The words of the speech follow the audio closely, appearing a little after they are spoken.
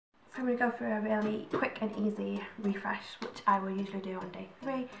I'm going to go through a really quick and easy refresh, which I will usually do on day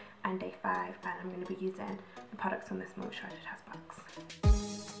 3 and day 5, and I'm going to be using the products on this Smoothe TreasureTress box.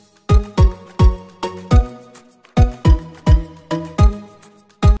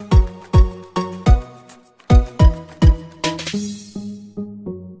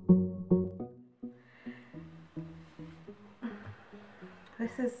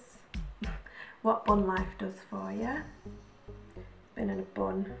 This is what bun life does for you. Been in a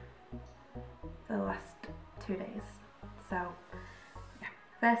bun for the last 2 days. So yeah,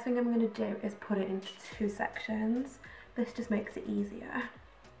 first thing I'm going to do is put it into 2 sections. This just makes it easier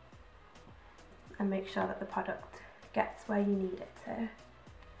and make sure that the product gets where you need it to.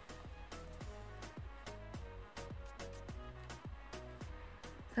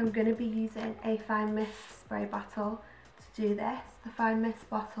 So I'm going to be using a fine mist spray bottle to do this. The fine mist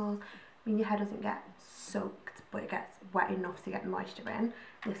bottles mean your hair doesn't get soaked, but it gets wet enough to get moisture in.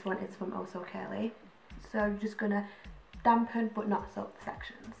 This one is from Oh So Curly. So you're just going to dampen but not soak the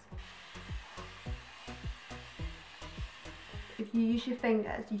sections. If you use your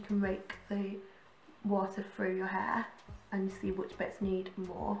fingers, you can rake the water through your hair and see which bits need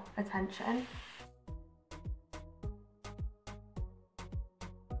more attention.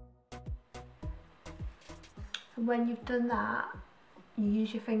 So when you've done that, you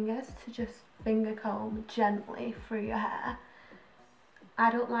use your fingers to just finger comb gently through your hair. I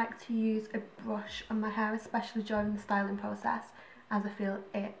don't like to use a brush on my hair, especially during the styling process, as I feel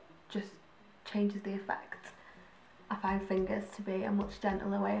it just changes the effect. I find fingers to be a much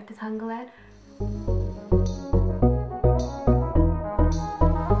gentler way of detangling. It's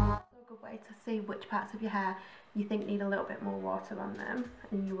a good way to see which parts of your hair you think need a little bit more water on them,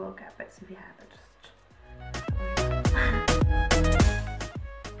 and you will get bits of your hair that just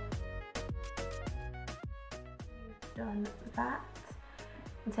done that,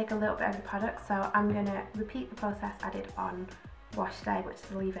 and take a little bit of the product. So I'm going to repeat the process I did on wash day, which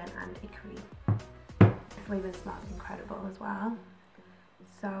is leave-in and a cream. This leave-in smells incredible as well.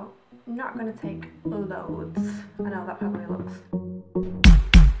 So I'm not going to take loads, I know that probably looks.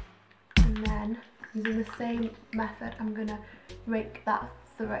 And then using the same method, I'm going to rake that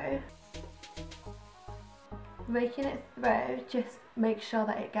through. Raking it through, just make sure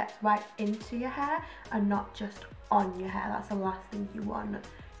that it gets right into your hair and not just on your hair. That's the last thing you want.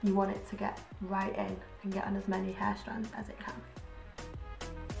 You want it to get right in and get on as many hair strands as it can.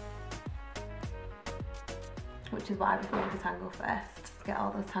 Which is why we do the tangle first. To get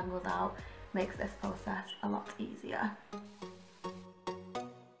all those tangles out makes this process a lot easier.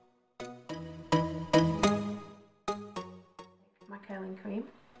 My curling cream,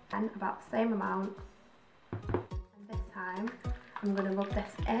 and about the same amount. And this time I'm going to rub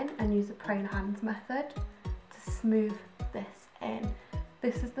this in and use the praying hands method to smooth this in.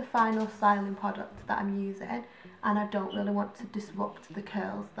 This is the final styling product that I'm using, and I don't really want to disrupt the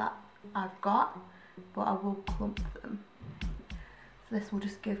curls that I've got, but I will clump them. So this will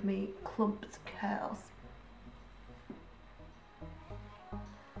just give me clumped curls.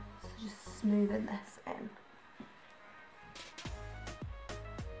 So just smoothing this in.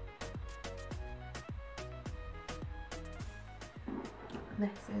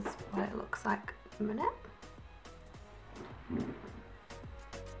 This is what it looks like at the minute.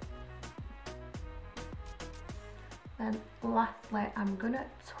 Then lastly, I'm going to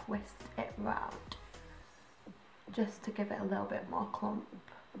twist it round just to give it a little bit more clump.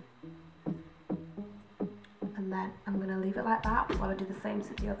 And then I'm going to leave it like that while I do the same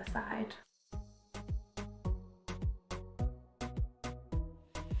to the other side.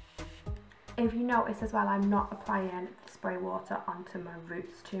 If you notice as well, I'm not applying spray water onto my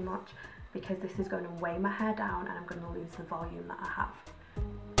roots too much, because this is going to weigh my hair down and I'm going to lose the volume that I have.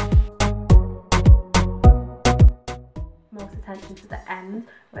 Most attention to the end,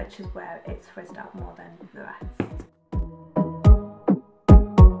 which is where it's frizzed out more than the rest.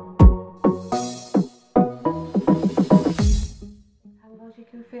 Tangles you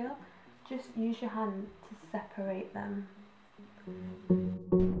can feel, just use your hand to separate them.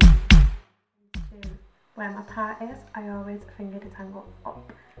 Where my part is, I always finger detangle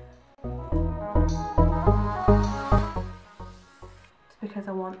up. Just because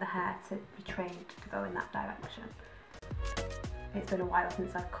I want the hair to be trained to go in that direction. It's been a while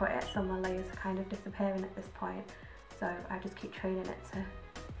since I've cut it, so my layers are kind of disappearing at this point. So I just keep training it to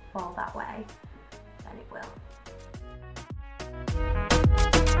fall that way, then it will.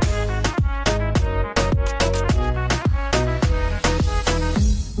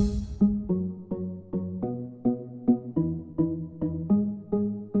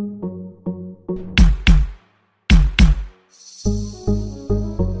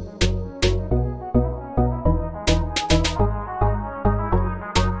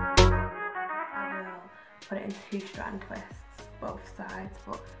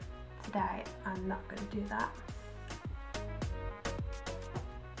 today, I'm not going to do that.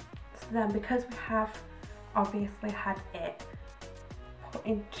 So then, because we have obviously had it put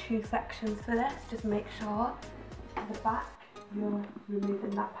in 2 sections for this, just make sure at the back you're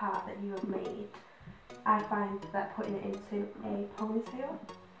removing that part that you have made. I find that putting it into a ponytail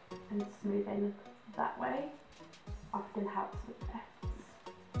and smoothing that way often helps with this.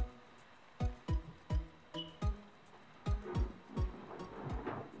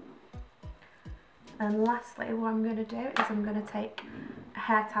 And lastly, what I'm going to do is I'm going to take a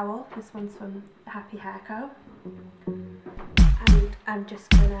hair towel, this one's from Happy Hair Co, and I'm just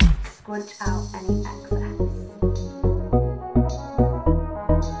going to scrunch out any excess.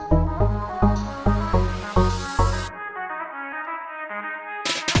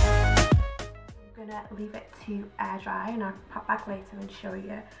 I'm going to leave it to air dry, and I'll pop back later and show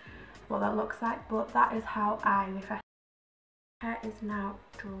you what that looks like, but that is how I refresh. Hair is now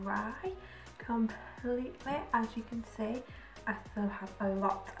dry completely. As you can see, I still have a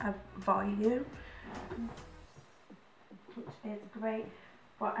lot of volume, which is great,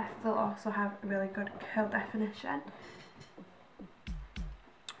 but I still also have a really good curl definition.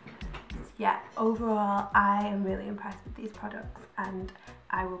 Yeah, overall I am really impressed with these products and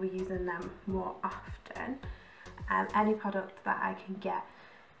I will be using them more often. Any product that I can get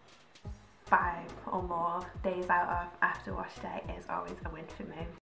 5 or more days out of after wash day is always a win for me.